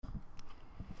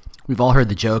We've all heard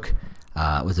the joke.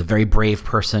 It was a very brave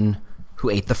person who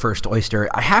ate the first oyster.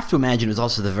 I have to imagine it was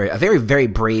also a very, very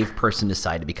brave person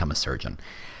decided to become a surgeon.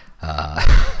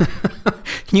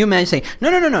 Can you imagine saying, no.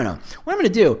 What I'm going to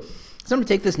do is I'm going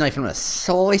to take this knife and I'm going to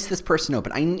slice this person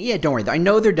open. Don't worry. I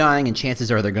know they're dying and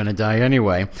chances are they're going to die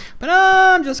anyway. But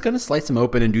I'm just going to slice them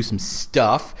open and do some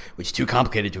stuff, which is too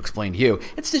complicated to explain to you,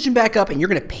 and stitch them back up, and you're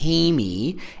going to pay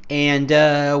me. And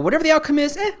whatever the outcome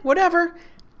is, whatever.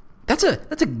 That's a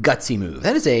gutsy move.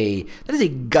 That is a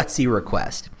gutsy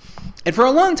request. And for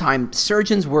a long time,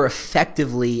 surgeons were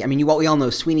effectively, we all know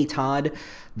Sweeney Todd,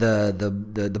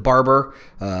 the barber,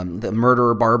 the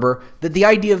murderer barber. The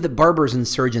idea of the barbers and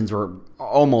surgeons were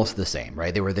almost the same,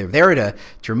 right? They're there to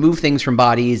remove things from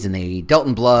bodies, and they dealt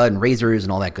in blood and razors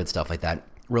and all that good stuff like that.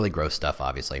 Really gross stuff,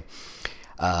 obviously.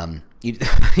 The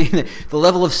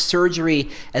level of surgery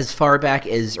as far back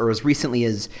as, or as recently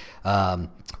as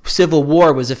Civil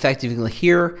War was effectively,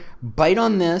 here, bite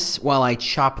on this while I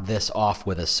chop this off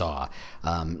with a saw.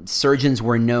 Surgeons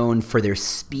were known for their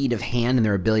speed of hand and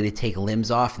their ability to take limbs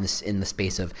off in the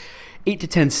space of 8 to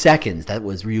 10 seconds. That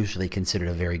was usually considered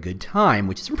a very good time,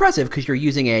 which is impressive because you're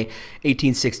using a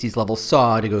 1860s level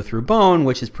saw to go through bone,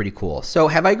 which is pretty cool. So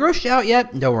have I grossed you out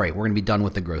yet? Don't worry, we're going to be done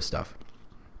with the gross stuff.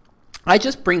 I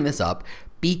just bring this up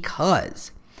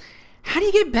because how do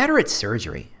you get better at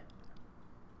surgery?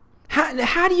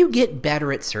 How do you get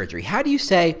better at surgery? How do you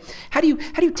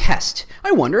test?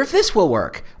 I wonder if this will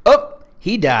work. Oh,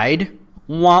 he died.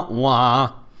 Wah,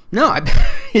 wah. No,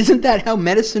 isn't that how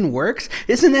medicine works?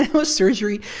 Isn't that how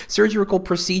surgical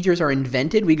procedures are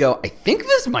invented? We go, I think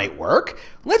this might work.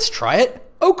 Let's try it.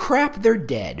 Oh crap, they're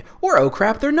dead. Or oh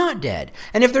crap, they're not dead.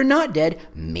 And if they're not dead,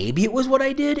 maybe it was what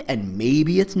I did and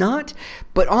maybe it's not.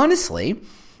 But honestly,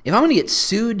 if I'm going to get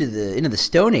sued into the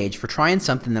Stone Age for trying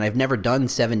something that I've never done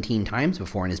 17 times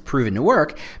before and has proven to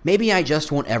work, maybe I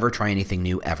just won't ever try anything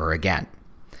new ever again.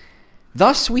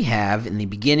 Thus, we have, in the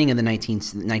beginning of the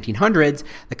 1900s,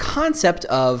 the concept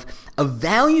of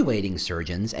evaluating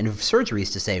surgeons and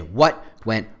surgeries to say what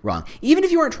went wrong. Even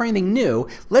if you aren't trying anything new,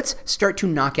 let's start to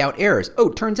knock out errors. Oh,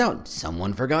 turns out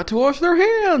someone forgot to wash their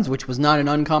hands, which was not an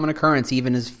uncommon occurrence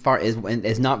even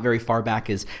as not very far back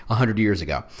as 100 years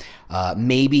ago.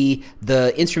 Maybe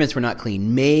the instruments were not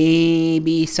clean.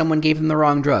 Maybe someone gave them the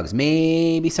wrong drugs.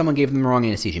 Maybe someone gave them the wrong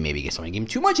anesthesia. Maybe someone gave them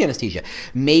too much anesthesia.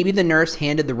 Maybe the nurse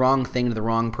handed the wrong thing to the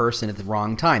wrong person at the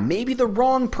wrong time. Maybe the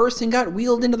wrong person got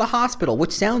wheeled into the hospital,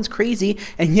 which sounds crazy,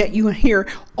 and yet you hear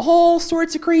all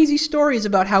sorts of crazy stories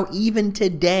about how even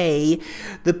today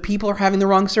the people are having the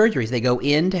wrong surgeries. They go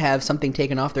in to have something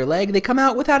taken off their leg. They come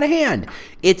out without a hand.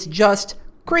 It's just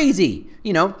crazy,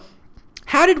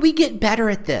 How did we get better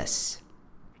at this?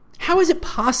 How is it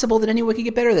possible that anyone could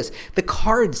get better at this? The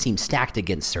cards seem stacked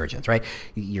against surgeons, right?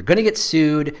 You're going to get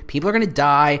sued. People are going to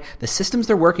die. The systems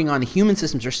they're working on, the human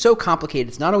systems, are so complicated.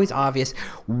 It's not always obvious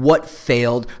what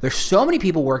failed. There's so many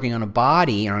people working on a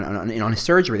body, on a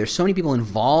surgery. There's so many people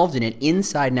involved in it,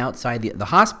 inside and outside the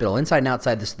hospital, inside and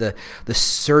outside the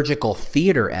surgical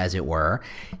theater, as it were.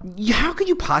 How could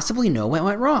you possibly know what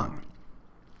went wrong?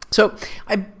 So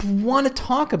I want to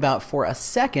talk about for a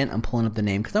second, I'm pulling up the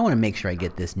name because I want to make sure I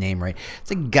get this name right.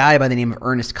 It's a guy by the name of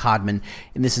Ernest Codman,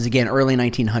 and this is, again, early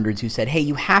 1900s, who said, hey,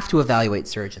 you have to evaluate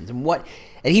surgeons.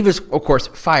 And he was, of course,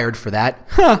 fired for that.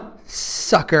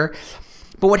 Sucker.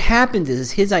 But what happens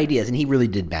is his ideas, and he really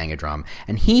did bang a drum,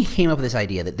 and he came up with this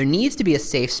idea that there needs to be a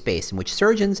safe space in which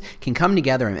surgeons can come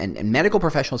together and medical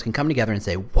professionals can come together and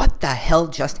say, what the hell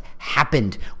just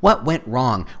happened? What went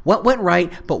wrong? What went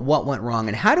right, but what went wrong?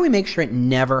 And how do we make sure it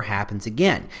never happens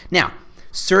again? Now,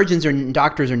 surgeons or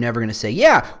doctors are never going to say,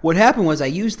 yeah, what happened was I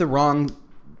used the wrong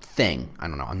thing. I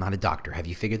don't know. I'm not a doctor. Have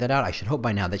you figured that out? I should hope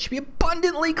by now. That should be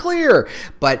abundantly clear.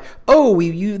 But,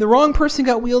 the wrong person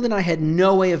got wheeled and I had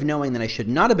no way of knowing that I should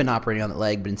not have been operating on that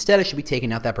leg, but instead I should be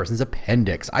taking out that person's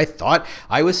appendix. I thought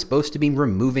I was supposed to be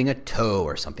removing a toe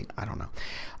or something. I don't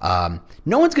know.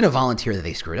 No one's going to volunteer that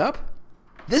they screwed up.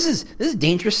 This is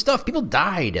dangerous stuff. People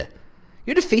died.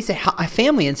 You had to face a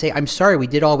family and say, I'm sorry, we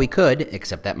did all we could,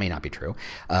 except that may not be true.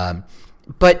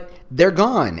 But they're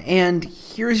gone, and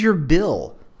here's your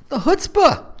bill. The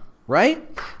chutzpah, right?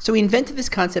 So we invented this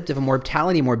concept of a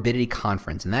mortality morbidity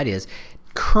conference, and that is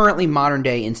currently modern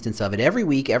day instance of it. Every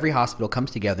week, every hospital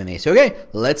comes together and they say, okay,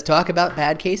 let's talk about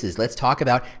bad cases. Let's talk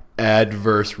about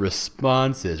adverse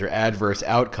responses or adverse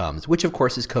outcomes, which of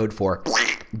course is code for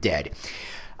dead.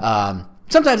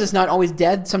 Sometimes it's not always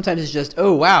dead. Sometimes it's just,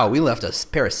 oh, wow, we left a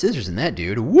pair of scissors in that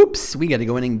dude. Whoops, we got to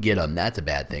go in and get them. That's a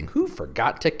bad thing. Who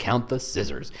forgot to count the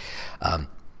scissors?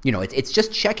 It's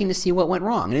just checking to see what went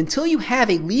wrong. And until you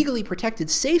have a legally protected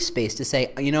safe space to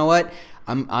say, you know what,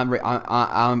 I'm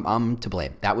to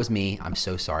blame. That was me. I'm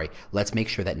so sorry. Let's make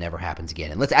sure that never happens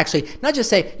again. And let's actually not just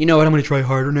say, you know what, I'm going to try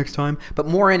harder next time, but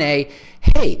more in a,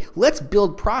 hey, let's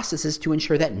build processes to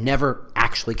ensure that never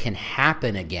actually can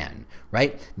happen again,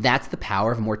 right? That's the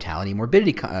power of a mortality and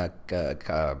morbidity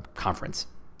conference.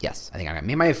 Yes, I think I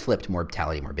might have flipped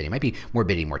mortality, morbidity. It might be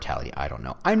morbidity, mortality. I don't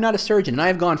know. I'm not a surgeon, and I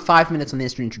have gone 5 minutes on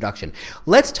this introduction.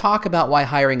 Let's talk about why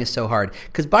hiring is so hard.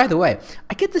 Because, by the way,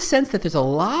 I get the sense that there's a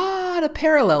lot of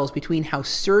parallels between how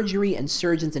surgery and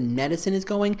surgeons and medicine is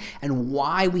going and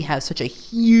why we have such a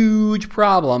huge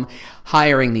problem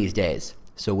hiring these days.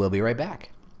 So we'll be right back.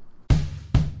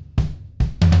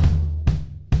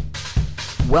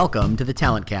 Welcome to the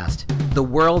Talent Cast, the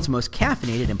world's most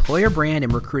caffeinated employer brand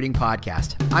and recruiting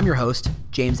podcast. I'm your host,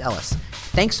 James Ellis.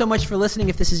 Thanks so much for listening.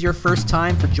 If this is your first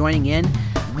time for joining in,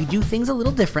 we do things a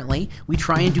little differently. We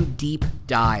try and do deep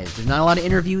dives. There's not a lot of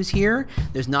interviews here.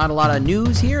 There's not a lot of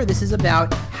news here. This is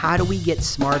about how do we get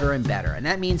smarter and better. And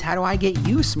that means how do I get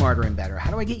you smarter and better?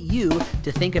 How do I get you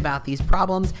to think about these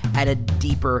problems at a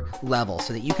deeper level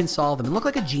so that you can solve them and look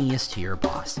like a genius to your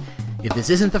boss? If this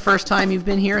isn't the first time you've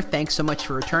been here, thanks so much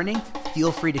for returning.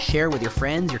 Feel free to share with your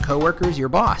friends, your coworkers, your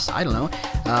boss. I don't know.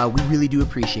 We really do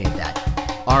appreciate that.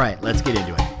 All right, let's get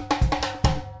into it.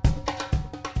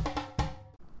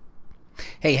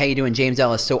 Hey, how you doing? James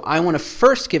Ellis. So I want to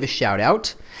first give a shout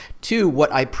out to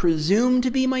what I presume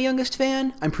to be my youngest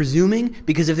fan. I'm presuming,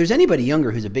 because if there's anybody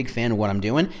younger who's a big fan of what I'm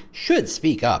doing, should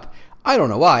speak up. I don't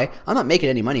know why. I'm not making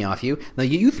any money off you. The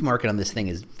youth market on this thing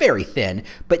is very thin.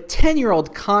 But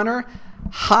 10-year-old Connor,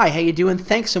 hi, how you doing?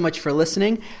 Thanks so much for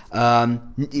listening.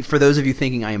 For those of you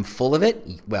thinking I am full of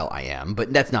it, well, I am,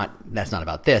 but that's not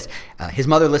about this. His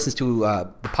mother listens to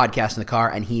the podcast in the car,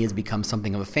 and he has become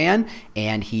something of a fan,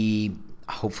 and he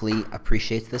hopefully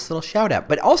appreciates this little shout out.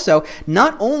 But also,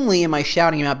 not only am I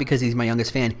shouting him out because he's my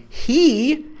youngest fan,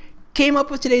 he came up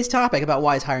with today's topic about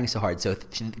why is hiring so hard. So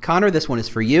Connor, this one is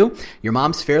for you. Your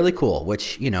mom's fairly cool,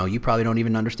 which, you probably don't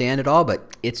even understand at all,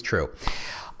 but it's true.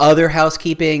 Other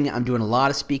housekeeping, I'm doing a lot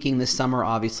of speaking this summer.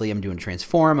 Obviously, I'm doing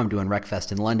Transform. I'm doing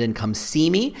RecFest in London. Come see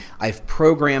me. I've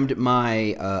programmed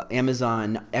my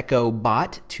Amazon Echo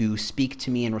bot to speak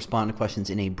to me and respond to questions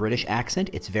in a British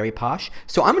accent. It's very posh.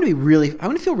 So I'm going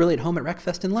to feel really at home at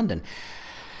RecFest in London.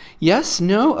 Yes?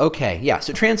 No? Okay. Yeah.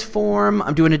 So Transform.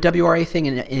 I'm doing a WRA thing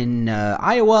in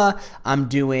Iowa. I'm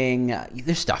doing,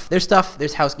 there's stuff. There's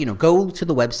house, go to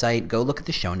the website, go look at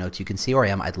the show notes. You can see where I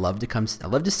am. I'd love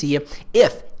to see you.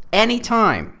 If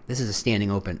anytime, this is a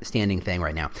standing thing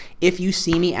right now. If you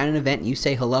see me at an event and you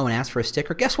say hello and ask for a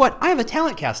sticker, guess what? I have a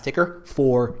Talent Cast sticker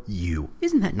for you.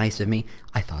 Isn't that nice of me?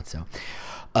 I thought so.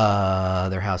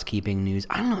 Other housekeeping news.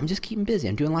 I don't know. I'm just keeping busy.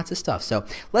 I'm doing lots of stuff. So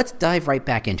let's dive right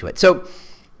back into it. So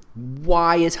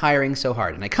why is hiring so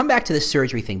hard? And I come back to the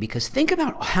surgery thing because think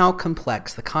about how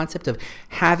complex the concept of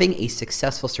having a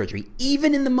successful surgery,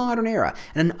 even in the modern era,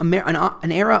 and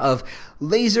an era of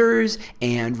lasers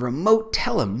and remote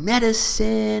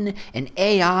telemedicine and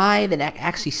AI that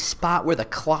actually spot where the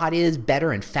clot is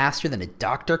better and faster than a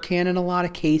doctor can in a lot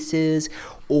of cases,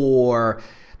 or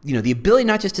the ability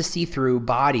not just to see through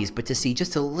bodies, but to see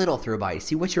just a little through a body,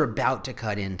 see what you're about to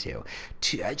cut into,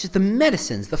 just the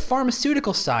medicines, the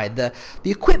pharmaceutical side, the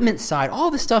equipment side, all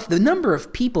the stuff, the number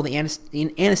of people, the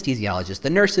anesthesiologists,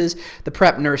 the nurses, the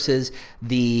prep nurses,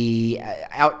 the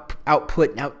outtake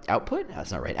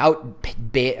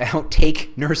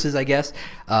nurses, I guess,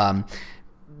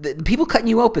 the people cutting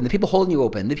you open, the people holding you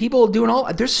open, the people doing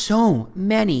there's so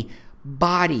many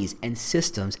bodies and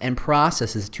systems and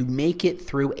processes to make it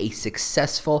through a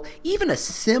successful, even a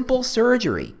simple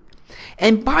surgery.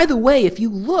 And by the way, if you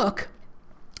look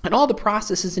at all the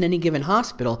processes in any given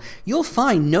hospital, you'll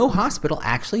find no hospital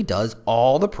actually does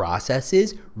all the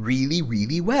processes really,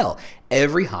 really well.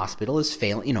 Every hospital is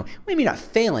failing, maybe not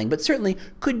failing, but certainly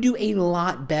could do a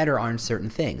lot better on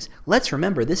certain things. Let's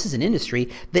remember, this is an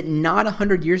industry that not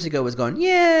 100 years ago was going,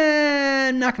 yeah,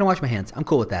 I'm not going to wash my hands. I'm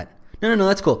cool with that. No,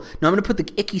 that's cool. No, I'm going to put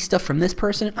the icky stuff from this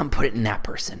person, I'm going to put it in that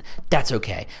person. That's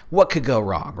okay. What could go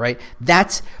wrong, right?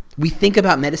 We think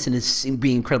about medicine as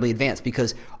being incredibly advanced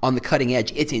because on the cutting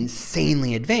edge, it's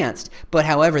insanely advanced. But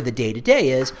however, the day-to-day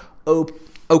is, oh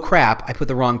crap, I put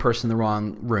the wrong person in the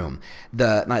wrong room.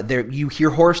 You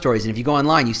hear horror stories, and if you go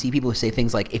online, you see people who say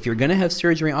things like, if you're going to have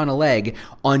surgery on a leg,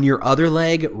 on your other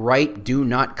leg, right, do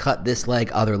not cut this leg,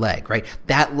 other leg, right?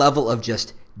 That level of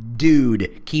just,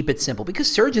 dude, keep it simple, because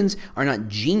surgeons are not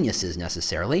geniuses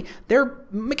necessarily. They're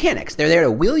mechanics. They're there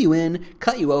to wheel you in,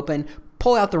 cut you open,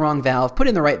 pull out the wrong valve, put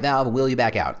in the right valve, and wheel you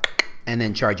back out. and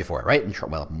then charge you for it, right? And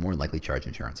well, more likely charge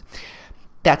insurance.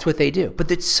 That's what they do. But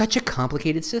it's such a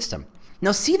complicated system.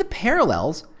 Now, see the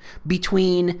parallels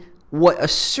between what a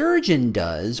surgeon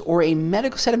does or a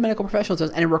medical set of medical professionals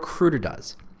does and a recruiter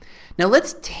does. Now,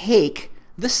 let's take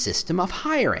the system of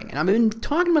hiring. And I've been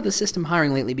talking about the system of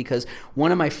hiring lately because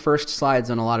one of my first slides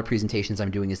on a lot of presentations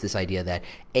I'm doing is this idea that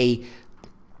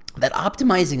that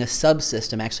optimizing a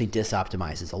subsystem actually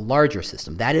disoptimizes a larger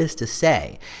system. That is to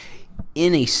say,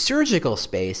 in a surgical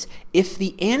space, if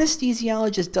the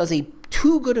anesthesiologist does a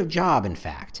too good a job, in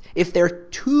fact, if they're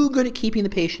too good at keeping the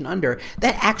patient under,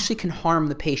 that actually can harm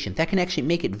the patient. That can actually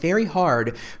make it very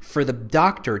hard for the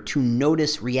doctor to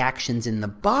notice reactions in the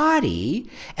body,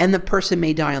 and the person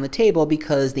may die on the table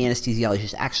because the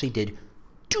anesthesiologist actually did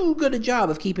too good a job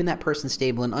of keeping that person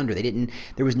stable and under.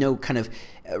 There was no kind of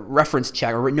reference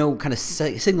check or no kind of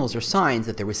signals or signs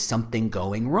that there was something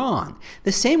going wrong.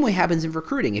 The same way happens in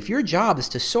recruiting. If your job is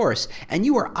to source and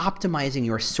you are optimizing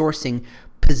your sourcing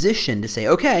position to say,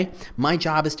 okay, my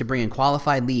job is to bring in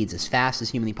qualified leads as fast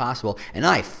as humanly possible, and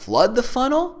I flood the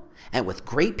funnel and with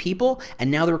great people, and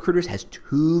now the recruiters has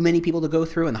too many people to go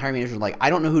through, and the hiring managers are like, I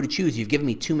don't know who to choose. You've given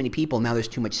me too many people. Now there's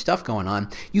too much stuff going on.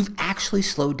 You've actually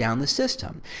slowed down the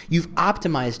system. You've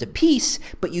optimized a piece,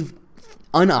 but you've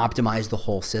unoptimized the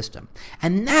whole system.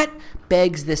 And that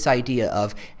begs this idea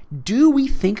of, do we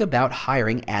think about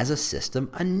hiring as a system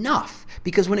enough?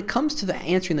 Because when it comes to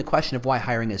answering the question of why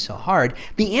hiring is so hard,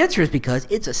 the answer is because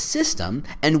it's a system,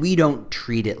 and we don't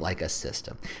treat it like a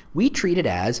system. We treat it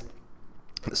as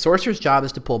the sourcer's job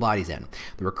is to pull bodies in.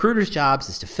 The recruiter's job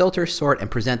is to filter, sort,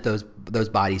 and present those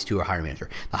bodies to a hiring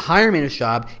manager. The hiring manager's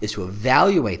job is to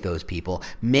evaluate those people,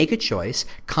 make a choice.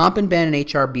 Comp and Ben and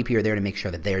HRBP are there to make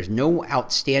sure that there's no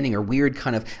outstanding or weird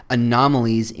kind of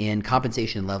anomalies in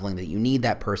compensation and leveling, that you need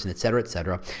that person, et cetera, et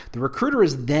cetera. The recruiter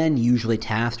is then usually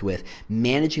tasked with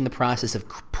managing the process of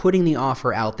putting the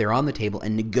offer out there on the table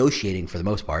and negotiating, for the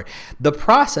most part, the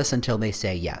process until they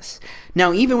say yes.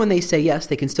 Now, even when they say yes,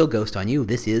 they can still ghost on you.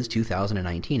 This is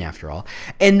 2019 after all.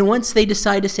 And once they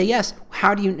decide to say yes,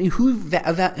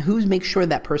 who makes sure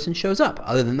that person shows up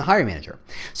other than the hiring manager?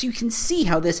 So you can see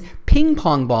how this ping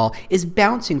pong ball is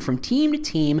bouncing from team to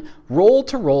team, role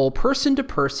to role, person to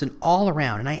person, all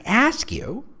around. And I ask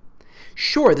you,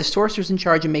 sure, the sourcer's in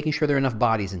charge of making sure there are enough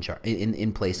bodies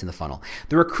in place in the funnel.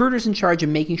 The recruiter's in charge of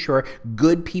making sure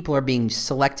good people are being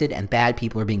selected and bad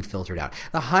people are being filtered out.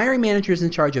 The hiring manager is in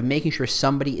charge of making sure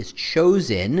somebody is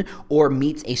chosen or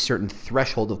meets a certain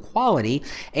threshold of quality,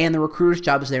 and the recruiter's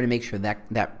job is there to make sure that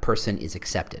that person is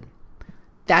accepted.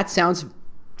 That sounds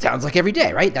like every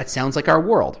day, right? That sounds like our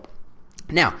world.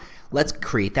 Now, let's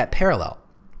create that parallel.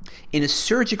 In a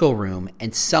surgical room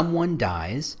and someone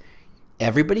dies,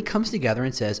 everybody comes together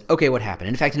and says, okay, what happened?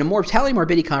 In fact, in a mortality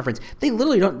morbidity conference, they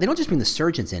don't just bring the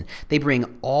surgeons in. They bring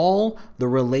all the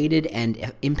related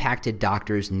and impacted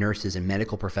doctors, nurses, and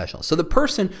medical professionals. So the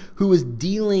person who was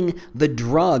dealing the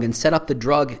drug and set up the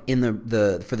drug in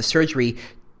for the surgery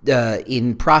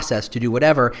in process to do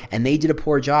whatever, and they did a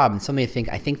poor job, and I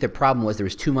think the problem was there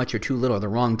was too much or too little of the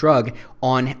wrong drug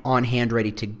on hand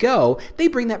ready to go. They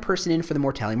bring that person in for the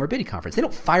mortality morbidity conference. They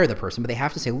don't fire the person, but they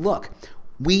have to say, look,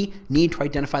 we need to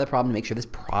identify the problem to make sure this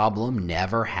problem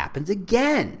never happens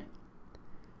again.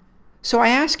 So I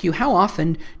ask you, how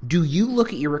often do you look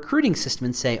at your recruiting system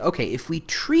and say, okay, if we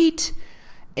treat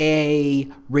a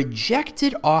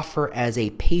rejected offer as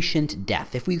a patient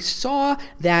death, if we saw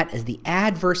that as the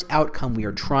adverse outcome we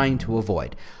are trying to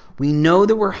avoid, we know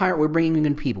that we're bringing in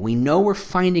good people. We know we're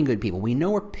finding good people. We know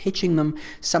we're pitching them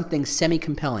something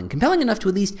semi-compelling, compelling enough to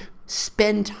at least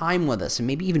spend time with us and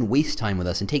maybe even waste time with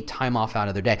us and take time off out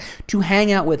of their day to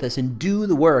hang out with us and do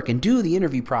the work and do the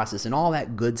interview process and all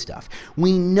that good stuff.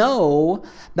 We know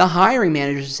the hiring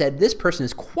manager said this person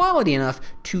is quality enough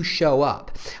to show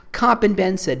up. Comp and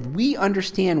Ben said, we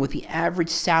understand what the average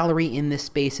salary in this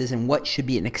space is and what should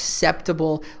be an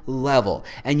acceptable level.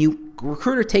 And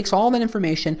recruiter takes all that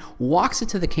information, walks it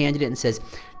to the candidate and says,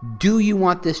 do you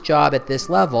want this job at this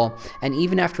level? And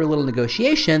even after a little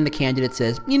negotiation, the candidate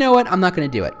says, you know what, I'm not going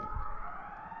to do it.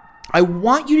 I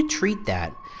want you to treat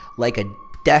that like a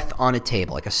death on a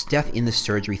table, like a death in the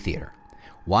surgery theater.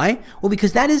 Why? Well,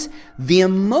 because that is the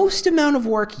most amount of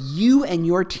work you and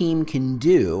your team can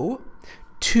do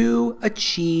to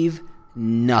achieve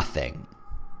nothing.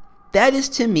 That is,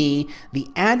 to me, the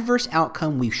adverse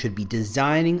outcome we should be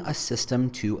designing a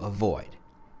system to avoid.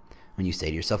 When you say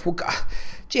to yourself, well, God,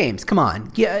 James, come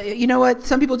on. Yeah, you know what?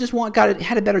 Some people just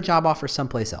had a better job offer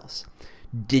someplace else.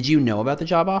 Did you know about the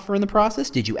job offer in the process?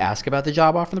 Did you ask about the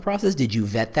job offer in the process? Did you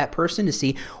vet that person to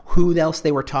see who else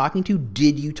they were talking to?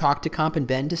 Did you talk to Comp and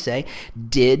Ben to say,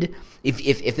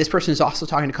 if this person is also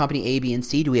talking to company A, B, and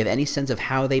C, do we have any sense of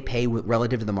how they pay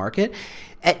relative to the market?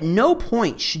 At no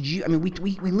point should you,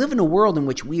 we live in a world in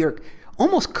which we are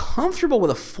almost comfortable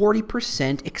with a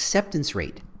 40% acceptance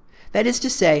rate. That is to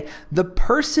say, the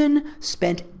person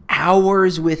spent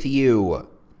hours with you.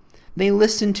 They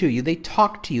listened to you. They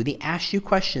talked to you. They asked you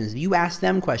questions. You asked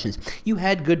them questions. You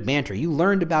had good banter. You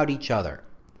learned about each other.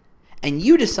 And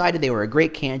you decided they were a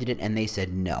great candidate and they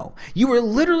said no. You were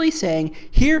literally saying,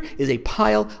 here is a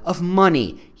pile of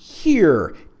money.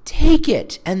 Here, take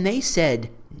it. And they said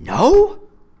no?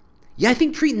 Yeah, I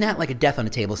think treating that like a death on a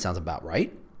table sounds about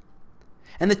right.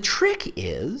 And the trick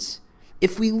is,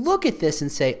 if we look at this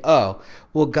and say, oh,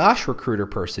 well, gosh, recruiter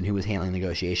person who was handling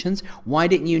negotiations, why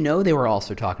didn't you know they were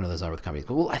also talking to those other companies?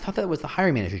 Well, I thought that was the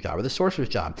hiring manager's job or the sourcer's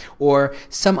job or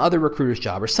some other recruiter's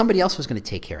job or somebody else was going to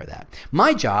take care of that.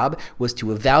 My job was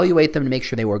to evaluate them to make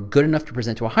sure they were good enough to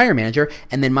present to a hiring manager,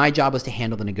 and then my job was to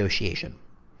handle the negotiation.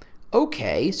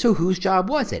 Okay, so whose job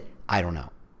was it? I don't know.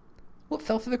 Well, it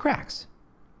fell through the cracks.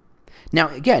 Now,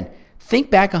 again, think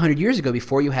back 100 years ago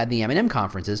before you had the M&M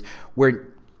conferences where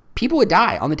people would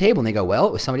die on the table and they go, well,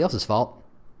 it was somebody else's fault.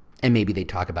 And maybe they'd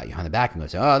talk about you behind the back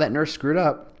and go, oh, that nurse screwed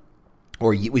up.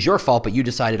 Or it was your fault, but you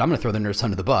decided I'm going to throw the nurse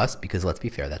under the bus because let's be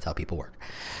fair, that's how people work.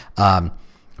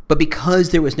 But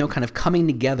because there was no kind of coming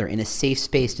together in a safe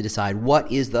space to decide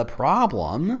what is the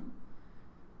problem,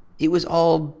 it was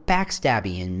all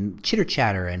backstabby and chitter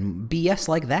chatter and BS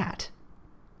like that,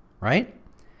 right?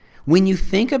 When you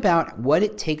think about what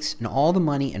it takes and all the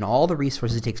money and all the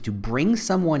resources it takes to bring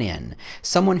someone in,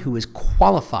 someone who is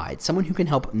qualified, someone who can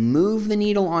help move the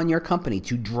needle on your company,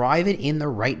 to drive it in the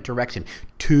right direction,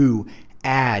 to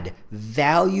add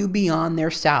value beyond their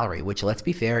salary, which, let's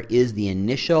be fair, is the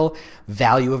initial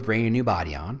value of bringing a new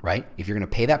body on, right? If you're going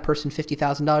to pay that person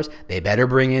 $50,000, they better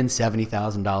bring in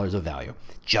 $70,000 of value.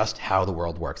 Just how the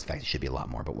world works. In fact, it should be a lot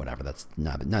more, but whatever. That's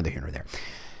neither here nor there.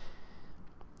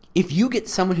 If you get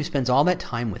someone who spends all that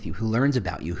time with you, who learns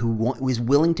about you, who is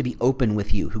willing to be open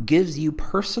with you, who gives you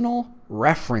personal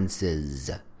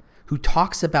references, who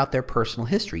talks about their personal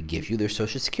history, gives you their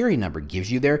social security number,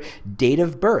 gives you their date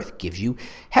of birth, gives you,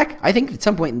 heck, I think at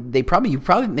some point they probably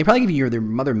give you their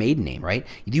mother maiden name, right?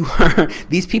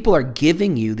 These people are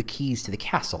giving you the keys to the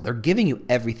castle. They're giving you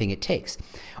everything it takes.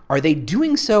 Are they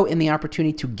doing so in the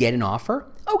opportunity to get an offer?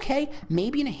 Okay,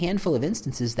 maybe in a handful of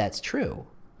instances that's true.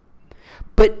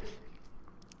 But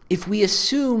if we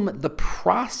assume the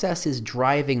process is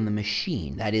driving the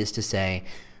machine, that is to say,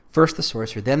 first the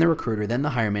sourcer, then the recruiter, then the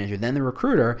hiring manager, then the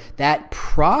recruiter, that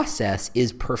process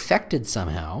is perfected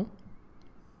somehow,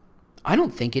 I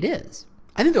don't think it is.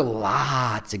 I think there are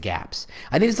lots of gaps.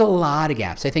 I think there's a lot of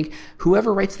gaps. I think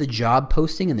whoever writes the job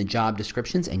posting and the job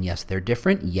descriptions, and yes, they're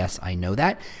different. Yes, I know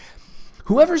that.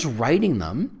 Whoever's writing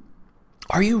them,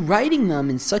 are you writing them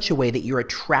in such a way that you're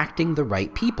attracting the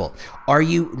right people? Are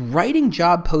you writing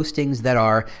job postings that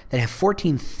have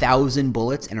 14,000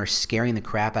 bullets and are scaring the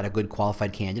crap out of good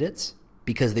qualified candidates?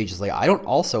 Because they just I don't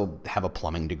also have a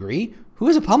plumbing degree. Who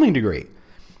has a plumbing degree?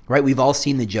 Right? We've all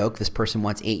seen the joke. This person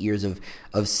wants 8 years of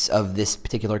this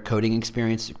particular coding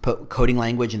experience, coding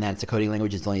language, and that's a coding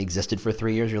language that's only existed for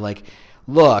 3 years. You're like,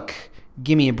 look,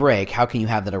 give me a break. How can you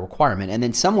have that a requirement? And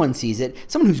then someone sees it,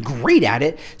 someone who's great at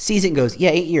it, sees it and goes, yeah,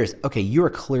 8 years. Okay, you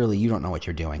don't know what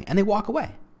you're doing. And they walk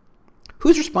away.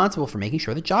 Who's responsible for making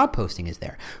sure the job posting is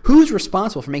there? Who's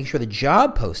responsible for making sure the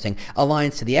job posting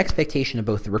aligns to the expectation of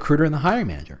both the recruiter and the hiring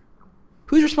manager?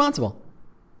 Who's responsible?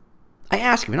 I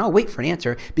ask you, and I'll wait for an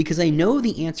answer because I know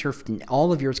the answer in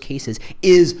all of your cases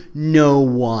is no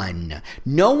one.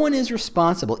 No one is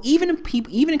responsible. Even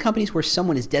in companies where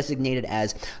someone is designated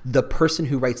as the person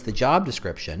who writes the job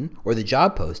description or the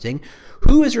job posting,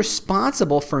 who is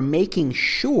responsible for making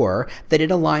sure that it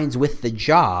aligns with the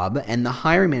job and the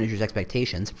hiring manager's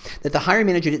expectations, that the hiring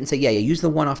manager didn't say, yeah, use the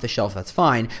one off the shelf, that's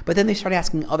fine, but then they start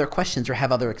asking other questions or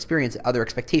have other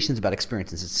expectations about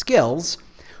experiences and skills.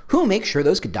 Who makes sure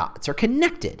those dots are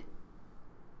connected?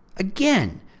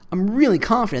 Again, I'm really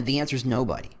confident the answer is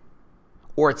nobody.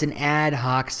 Or it's an ad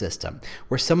hoc system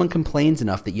where someone complains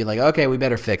enough that you're like, okay, we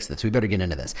better fix this. We better get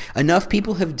into this. Enough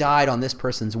people have died on this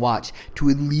person's watch to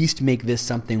at least make this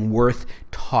something worth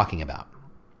talking about.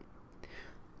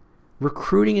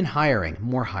 Recruiting and hiring,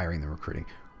 more hiring than recruiting.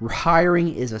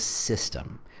 Hiring is a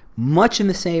system, much in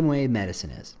the same way medicine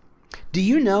is. Do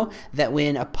you know that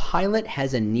when a pilot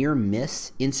has a near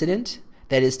miss incident,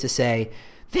 that is to say,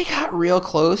 they got real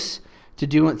close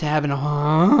to having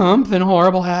something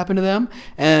horrible happen to them.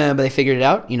 But they figured it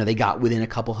out. They got within a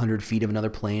couple 100 feet of another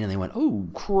plane, and they went, oh,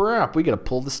 crap, we got to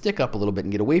pull the stick up a little bit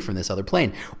and get away from this other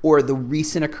plane. Or the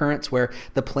recent occurrence where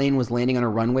the plane was landing on a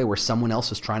runway where someone else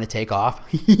was trying to take off.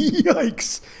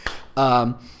 Yikes.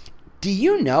 Do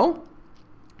you know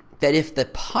that if the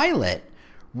pilot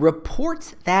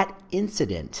reports that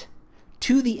incident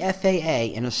to the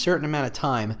FAA in a certain amount of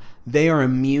time, they are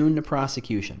immune to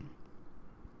prosecution?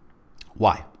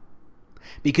 Why?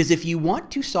 Because if you want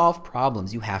to solve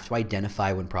problems, you have to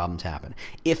identify when problems happen.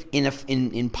 If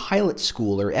in pilot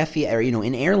school or FAA or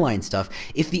in airline stuff,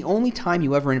 if the only time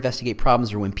you ever investigate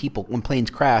problems are when planes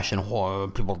crash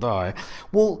and people die,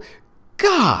 well,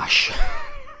 gosh.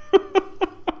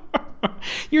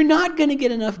 You're not going to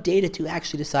get enough data to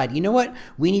actually decide, you know what,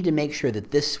 we need to make sure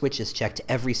that this switch is checked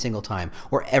every single time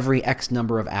or every X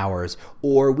number of hours,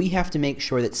 or we have to make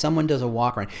sure that someone does a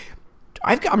walk around.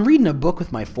 I'm reading a book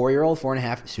with my 4-year-old,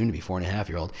 soon to be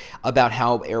 4.5-year-old, about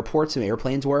how airports and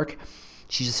airplanes work.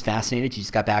 She's just fascinated. She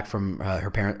just got back from her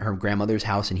grandmother's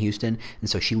house in Houston, and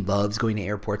so she loves going to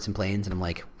airports and planes, and I'm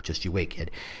like, just you wait,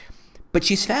 kid. But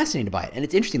she's fascinated by it, and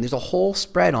it's interesting. There's a whole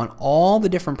spread on all the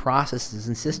different processes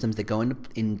and systems that go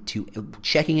into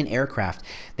checking an aircraft.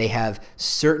 They have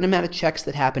certain amount of checks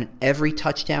that happen every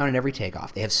touchdown and every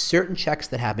takeoff. They have certain checks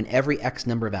that happen every X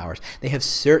number of hours. They have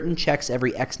certain checks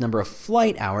every X number of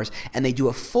flight hours, and they do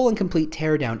a full and complete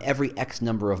teardown every X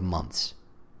number of months.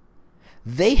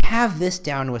 They have this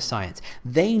down to a science.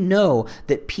 They know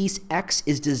that piece X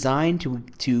is designed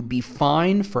to be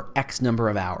fine for X number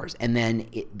of hours, and then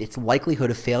its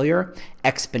likelihood of failure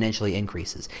exponentially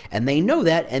increases. And they know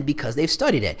that, and because they've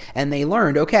studied it, and they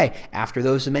learned, okay, after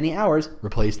those many hours,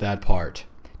 replace that part.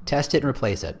 Test it and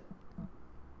replace it.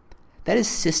 That is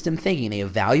system thinking. They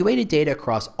evaluated data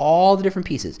across all the different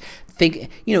pieces.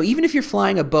 Think, even if you're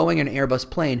flying a Boeing or an Airbus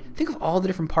plane, think of all the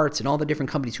different parts and all the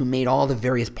different companies who made all the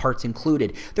various parts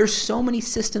included. There's so many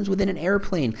systems within an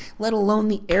airplane, let alone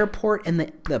the airport and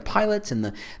the pilots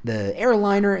and the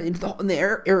airliner and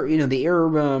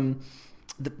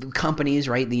the companies,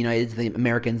 right? The Uniteds, the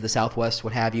Americans, the Southwest,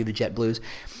 what have you, the JetBlues.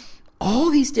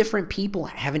 All these different people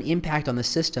have an impact on the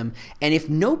system, and if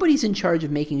nobody's in charge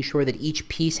of making sure that each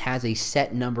piece has a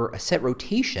set number, a set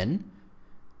rotation,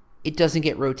 it doesn't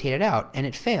get rotated out, and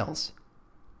it fails,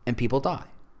 and people die.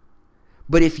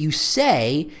 But if you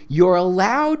say you're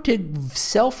allowed to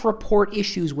self-report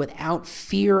issues without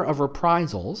fear of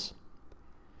reprisals,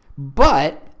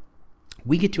 but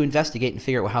we get to investigate and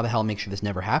figure out how the hell make sure this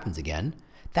never happens again,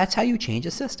 that's how you change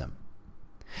a system.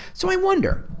 So I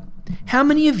wonder, how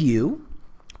many of you,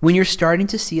 when you're starting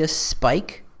to see a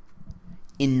spike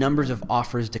in numbers of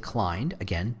offers declined,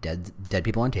 again, dead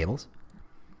people on tables,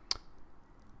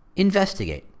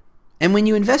 investigate. And when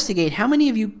you investigate, how many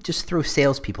of you just throw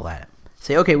salespeople at it?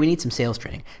 Say, okay, we need some sales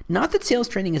training. Not that sales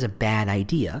training is a bad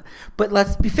idea, but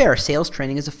let's be fair, sales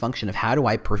training is a function of how do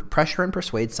I pressure and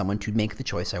persuade someone to make the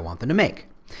choice I want them to make.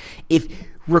 If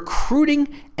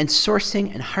recruiting and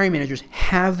sourcing and hiring managers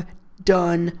have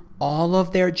done all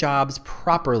of their jobs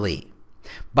properly,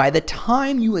 by the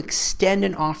time you extend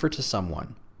an offer to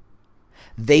someone,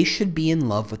 they should be in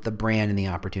love with the brand and the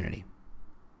opportunity.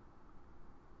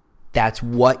 That's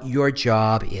what your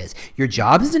job is. Your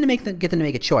job isn't to get them to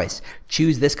make a choice.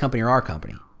 Choose this company or our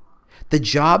company. The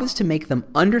job is to make them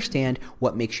understand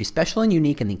what makes you special and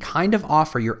unique and the kind of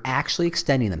offer you're actually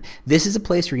extending them. This is a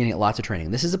place where you're going to get lots of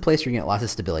training. This is a place where you're going to get lots of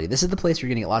stability. This is the place where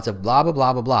you're going to get lots of blah, blah,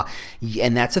 blah, blah, blah.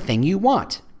 And that's the thing you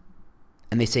want.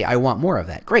 And they say, I want more of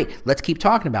that. Great. Let's keep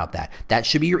talking about that. That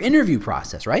should be your interview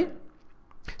process, right?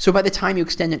 So by the time you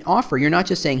extend an offer, you're not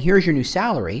just saying, here's your new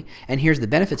salary and here's the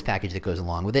benefits package that goes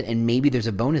along with it, and maybe there's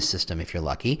a bonus system if you're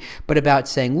lucky, but about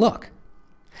saying, look,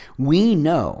 we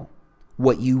know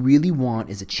what you really want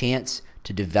is a chance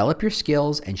to develop your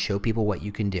skills and show people what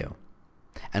you can do.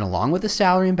 And along with the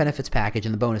salary and benefits package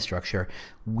and the bonus structure,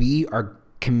 we are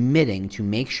committing to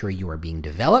make sure you are being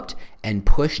developed and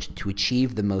pushed to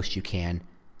achieve the most you can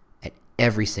at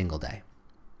every single day.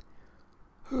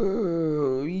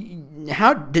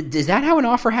 Is that how an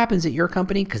offer happens at your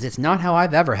company? Because it's not how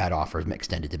I've ever had offers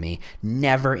extended to me.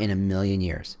 Never in a million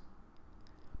years.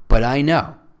 But I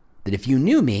know that if you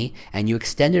knew me and you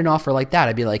extended an offer like that,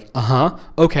 I'd be like,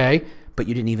 okay, but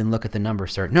you didn't even look at the number,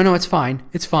 sir. No, it's fine.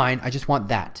 It's fine. I just want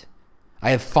that. I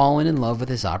have fallen in love with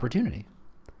this opportunity.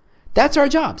 That's our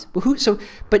jobs.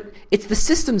 But it's the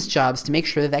system's jobs to make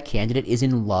sure that candidate is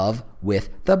in love with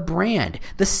the brand.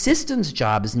 The system's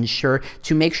job is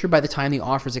to make sure by the time the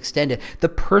offer is extended, the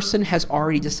person has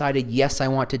already decided, yes, I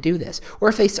want to do this. Or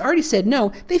if they already said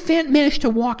no, they managed to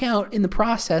walk out in the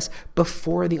process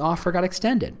before the offer got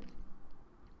extended.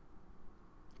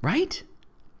 right?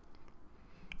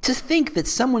 To think that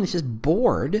someone is just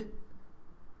bored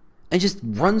and just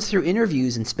runs through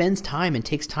interviews and spends time and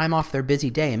takes time off their busy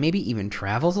day and maybe even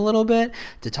travels a little bit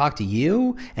to talk to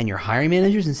you and your hiring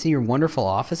managers and see your wonderful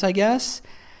office, I guess.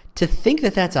 To think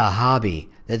that that's a hobby,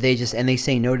 that they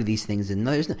say no to these things, and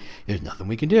there's nothing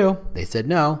we can do. They said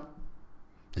no.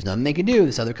 There's nothing they can do.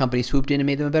 This other company swooped in and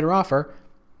made them a better offer.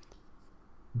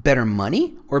 Better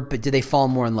money, or did they fall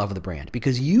more in love with the brand?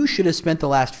 Because you should have spent the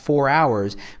last 4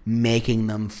 hours making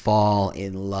them fall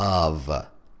in love.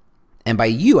 And by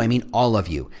you, I mean all of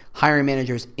you. Hiring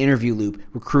managers, interview loop,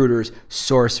 recruiters,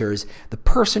 sourcers, the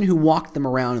person who walked them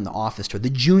around in the office tour, the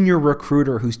junior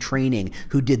recruiter who's training,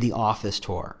 who did the office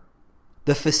tour,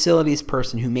 the facilities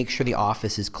person who makes sure the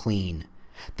office is clean,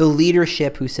 the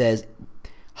leadership who says,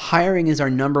 hiring is our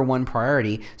number one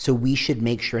priority, so we should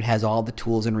make sure it has all the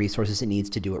tools and resources it needs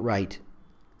to do it right.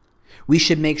 We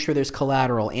should make sure there's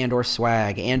collateral and or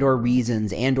swag and or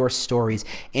reasons and or stories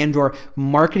and or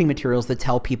marketing materials that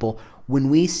tell people when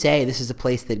we say this is a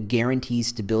place that guarantees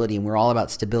stability and we're all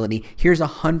about stability, here's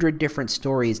 100 different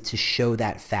stories to show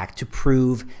that fact, to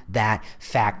prove that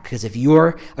fact. Because if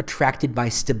you're attracted by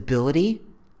stability,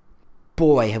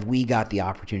 boy, have we got the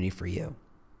opportunity for you.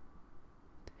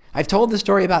 I've told the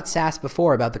story about SAS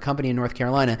before, about the company in North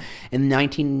Carolina. In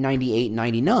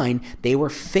 1998-99, they were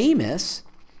famous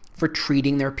for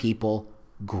treating their people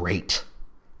great.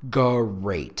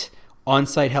 Great.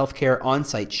 On-site healthcare,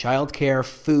 on-site childcare,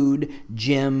 food,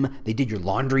 gym. They did your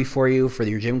laundry for you, for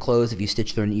your gym clothes. If you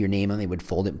stitched your name on, they would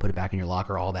fold it and put it back in your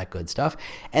locker, all that good stuff.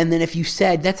 And then if you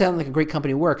said, that sounds like a great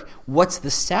company to work, what's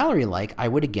the salary like? I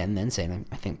would again then say, and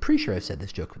I'm pretty sure I've said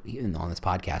this joke on this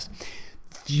podcast,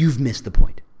 you've missed the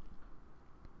point.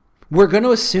 We're going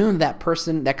to assume that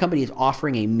company is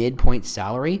offering a midpoint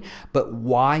salary, but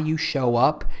why you show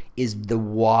up is the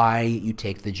why you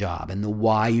take the job. And the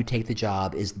why you take the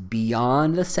job is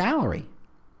beyond the salary.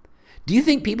 Do you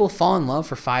think people fall in love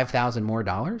for $5,000 more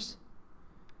dollars?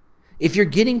 If you're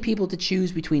getting people to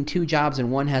choose between two jobs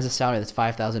and one has a salary that's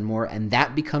 $5,000 more, and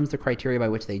that becomes the criteria by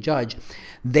which they judge,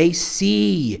 they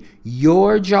see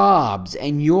your jobs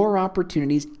and your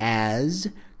opportunities as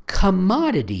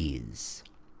commodities.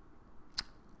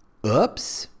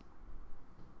 Oops.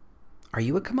 Are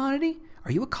you a commodity?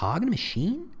 Are you a cog in a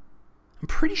machine? I'm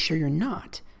pretty sure you're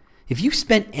not. If you've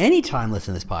spent any time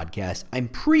listening to this podcast, I'm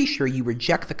pretty sure you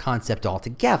reject the concept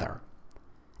altogether,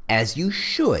 as you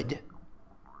should.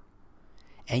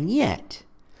 And yet,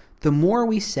 the more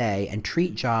we say and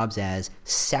treat jobs as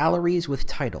salaries with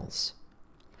titles,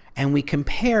 and we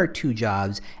compare two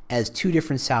jobs as two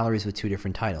different salaries with two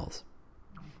different titles,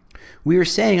 we are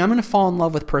saying, I'm going to fall in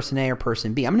love with person A or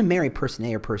person B. I'm going to marry person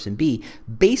A or person B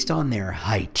based on their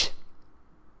height,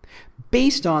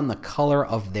 based on the color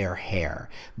of their hair,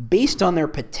 based on their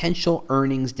potential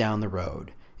earnings down the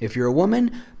road. If you're a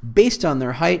woman, based on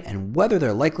their height and whether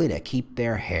they're likely to keep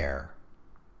their hair.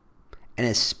 And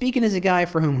as speaking as a guy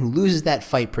for who loses that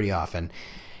fight pretty often,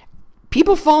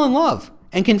 people fall in love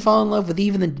and can fall in love with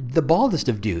even the baldest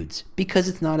of dudes because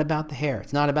it's not about the hair.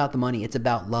 It's not about the money. It's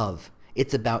about love.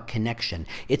 It's about connection.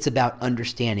 It's about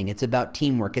understanding. It's about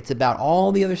teamwork. It's about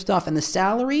all the other stuff. And the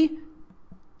salary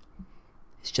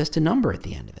is just a number at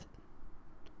the end of it.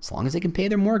 As long as they can pay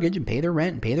their mortgage and pay their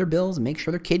rent and pay their bills and make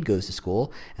sure their kid goes to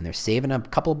school and they're saving a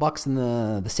couple of bucks in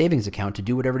the savings account to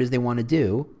do whatever it is they want to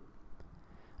do,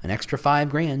 an extra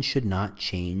 $5,000 should not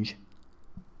change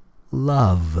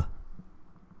love.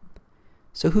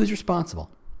 So who's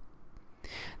responsible?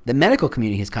 The medical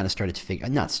community has kind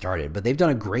of but they've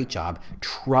done a great job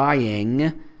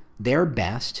trying their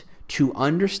best to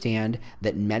understand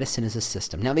that medicine is a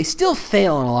system. Now, they still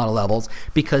fail on a lot of levels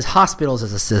because hospitals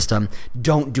as a system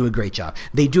don't do a great job.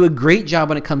 They do a great job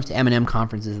when it comes to M&M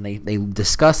conferences, and they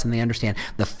discuss and they understand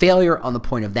the failure on the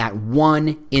point of that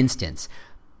one instance.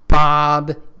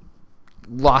 Bob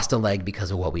lost a leg because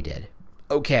of what we did.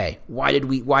 Okay, why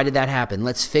did that happen?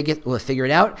 Let's figure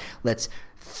it out. Let's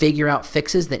figure out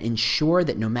fixes that ensure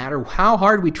that no matter how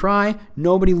hard we try,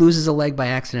 nobody loses a leg by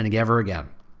accident ever again.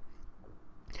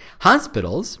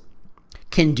 Hospitals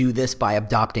can do this by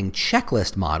adopting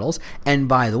checklist models. And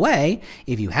by the way,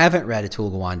 if you haven't read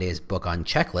Atul Gawande's book on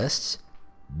checklists,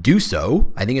 do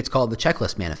so. I think it's called The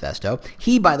Checklist Manifesto.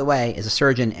 He, by the way, is a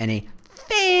surgeon and a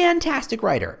fantastic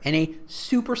writer and a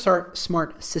super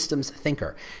smart systems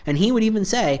thinker. And he would even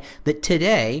say that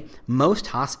today, most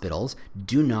hospitals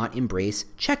do not embrace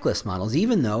checklist models,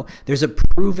 even though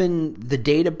the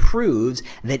data proves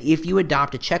that if you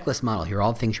adopt a checklist model, here are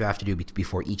all the things you have to do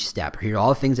before each step. Here are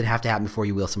all the things that have to happen before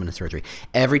you wheel someone to surgery.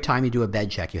 Every time you do a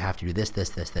bed check, you have to do this,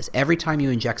 this, this, this. Every time you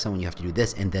inject someone, you have to do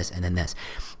this and this and then this.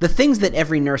 The things that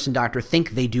every nurse and doctor think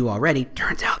they do already,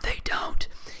 turns out they don't.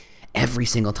 Every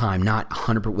single time, not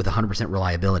 100%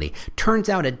 reliability. Turns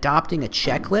out adopting a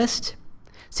checklist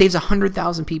saves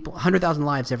 100,000 people, 100,000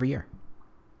 lives every year.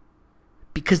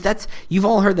 Because you've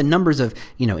all heard the numbers of,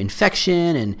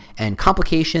 infection and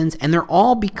complications, and they're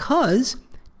all because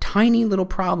tiny little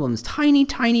problems, tiny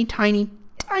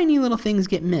little things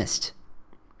get missed.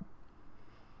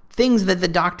 Things that the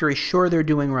doctor is sure they're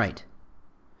doing right.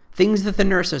 Things that the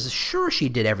nurse is sure she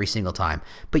did every single time,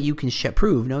 but you can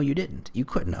prove, no, you didn't. You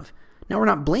couldn't have. Now, we're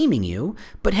not blaming you,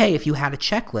 but hey, if you had a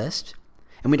checklist,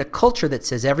 and we had a culture that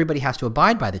says everybody has to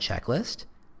abide by the checklist,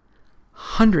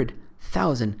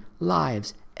 100,000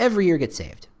 lives every year get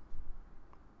saved.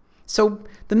 So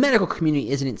the medical community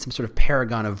isn't some sort of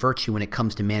paragon of virtue when it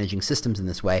comes to managing systems in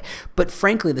this way, but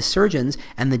frankly, the surgeons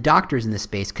and the doctors in this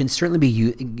space can certainly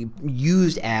be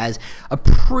used as a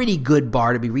pretty good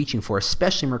bar to be reaching for,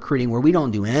 especially in recruiting where we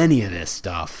don't do any of this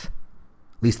stuff.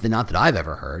 At least not that I've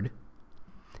ever heard.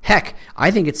 Heck,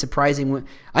 I think it's surprising.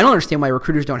 I don't understand why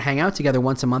recruiters don't hang out together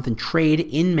once a month and trade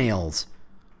in-mails,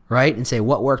 right? And say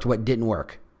what worked, what didn't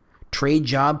work. Trade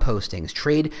job postings,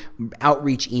 trade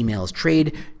outreach emails,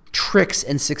 trade tricks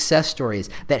and success stories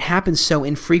that happen so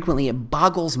infrequently it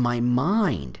boggles my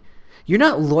mind. You're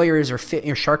not lawyers or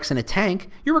sharks in a tank.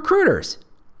 You're recruiters.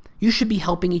 You should be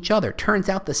helping each other. Turns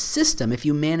out the system, if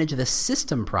you manage the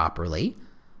system properly,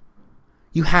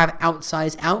 you have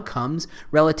outsized outcomes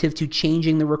relative to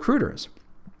changing the recruiters.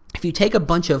 If you take a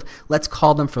bunch of, let's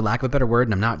call them for lack of a better word,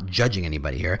 and I'm not judging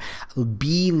anybody here,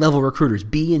 B-level recruiters,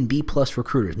 B and B plus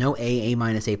recruiters, no A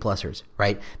minus A plusers,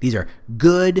 right? These are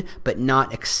good but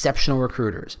not exceptional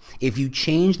recruiters. If you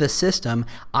change the system,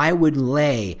 I would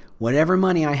lay whatever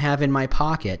money I have in my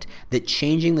pocket that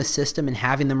changing the system and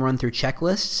having them run through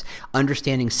checklists,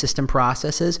 understanding system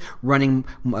processes, running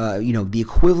the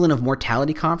equivalent of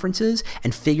mortality conferences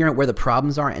and figuring out where the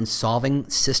problems are and solving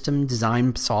system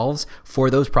design solves for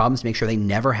those problems to make sure they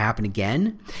never happen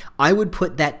again. I would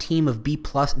put that team of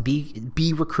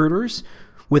B recruiters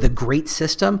with a great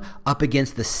system up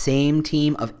against the same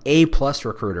team of A plus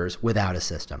recruiters without a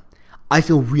system. I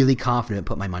feel really confident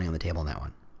put my money on the table on that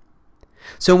one.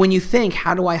 So when you think,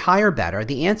 how do I hire better?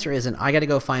 The answer isn't, I got to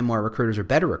go find more recruiters or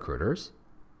better recruiters.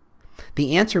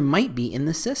 The answer might be in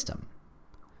the system.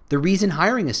 The reason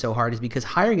hiring is so hard is because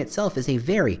hiring itself is a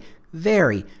very,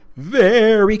 very,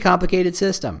 very complicated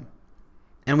system.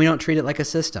 And we don't treat it like a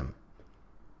system.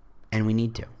 And we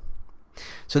need to.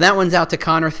 So that one's out to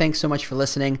Connor. Thanks so much for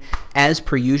listening. As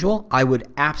per usual, I would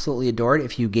absolutely adore it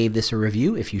if you gave this a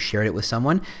review, if you shared it with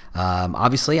someone.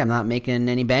 Obviously, I'm not making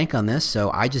any bank on this, so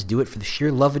I just do it for the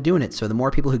sheer love of doing it. So the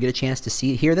more people who get a chance to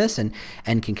hear this and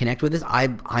can connect with this,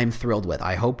 I'm thrilled with.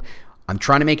 I hope I'm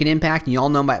trying to make an impact, and you all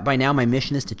know by now my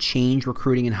mission is to change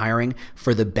recruiting and hiring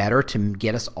for the better to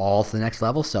get us all to the next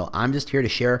level. So I'm just here to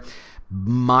share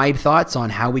my thoughts on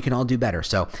how we can all do better.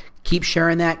 So keep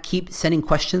sharing that. Keep sending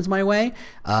questions my way.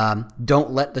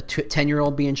 Don't let the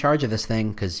 10-year-old be in charge of this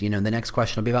thing because, the next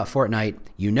question will be about Fortnite.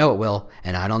 You know it will,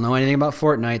 and I don't know anything about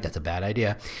Fortnite. That's a bad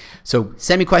idea. So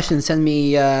send me questions. Send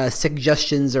me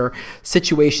suggestions or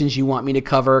situations you want me to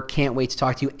cover. Can't wait to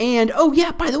talk to you. And, oh,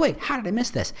 yeah, by the way, how did I miss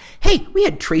this? Hey, we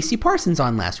had Tracy Parsons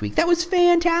on last week. That was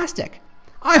fantastic.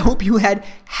 I hope you had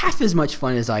half as much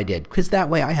fun as I did, because that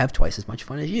way I have twice as much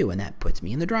fun as you, and that puts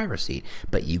me in the driver's seat.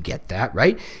 But you get that,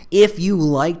 right? If you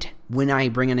liked when I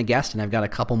bring in a guest, and I've got a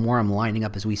couple more I'm lining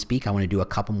up as we speak, I want to do a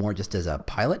couple more just as a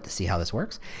pilot to see how this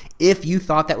works. If you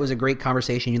thought that was a great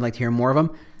conversation, you'd like to hear more of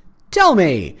them, tell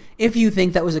me. If you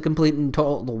think that was a complete and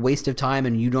total waste of time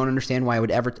and you don't understand why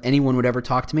anyone would ever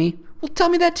talk to me, well, tell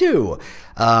me that too.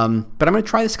 But I'm going to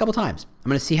try this a couple times. I'm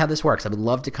going to see how this works. I would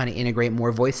love to kind of integrate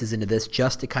more voices into this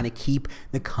just to kind of keep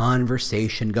the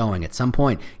conversation going. At some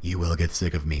point, you will get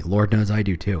sick of me. Lord knows I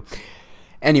do too.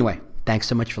 Anyway, thanks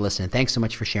so much for listening. Thanks so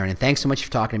much for sharing. And thanks so much for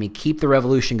talking to me. Keep the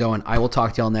revolution going. I will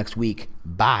talk to y'all next week.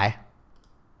 Bye.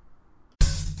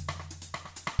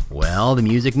 Well, the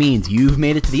music means you've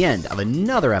made it to the end of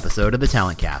another episode of the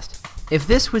Talent Cast. If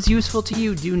this was useful to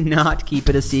you, do not keep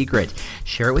it a secret.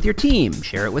 Share it with your team.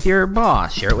 Share it with your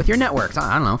boss. Share it with your networks.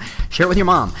 I don't know. Share it with your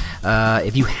mom.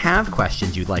 If you have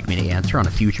questions you'd like me to answer on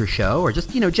a future show, or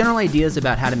just, general ideas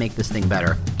about how to make this thing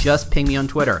better, just ping me on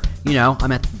Twitter.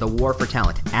 I'm at The War for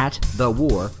Talent, at The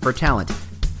War for Talent.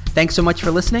 Thanks so much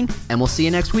for listening, and we'll see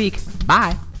you next week.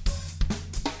 Bye.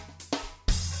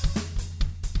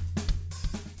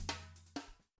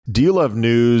 Do you love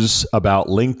news about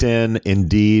LinkedIn,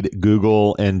 Indeed,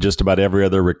 Google, and just about every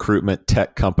other recruitment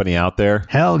tech company out there?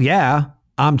 Hell yeah.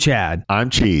 I'm Chad. I'm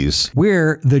Cheese.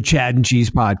 We're the Chad and Cheese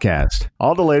Podcast.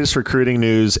 All the latest recruiting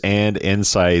news and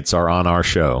insights are on our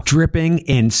show. Dripping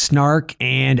in snark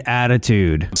and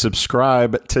attitude.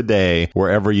 Subscribe today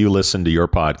wherever you listen to your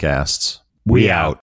podcasts. We out.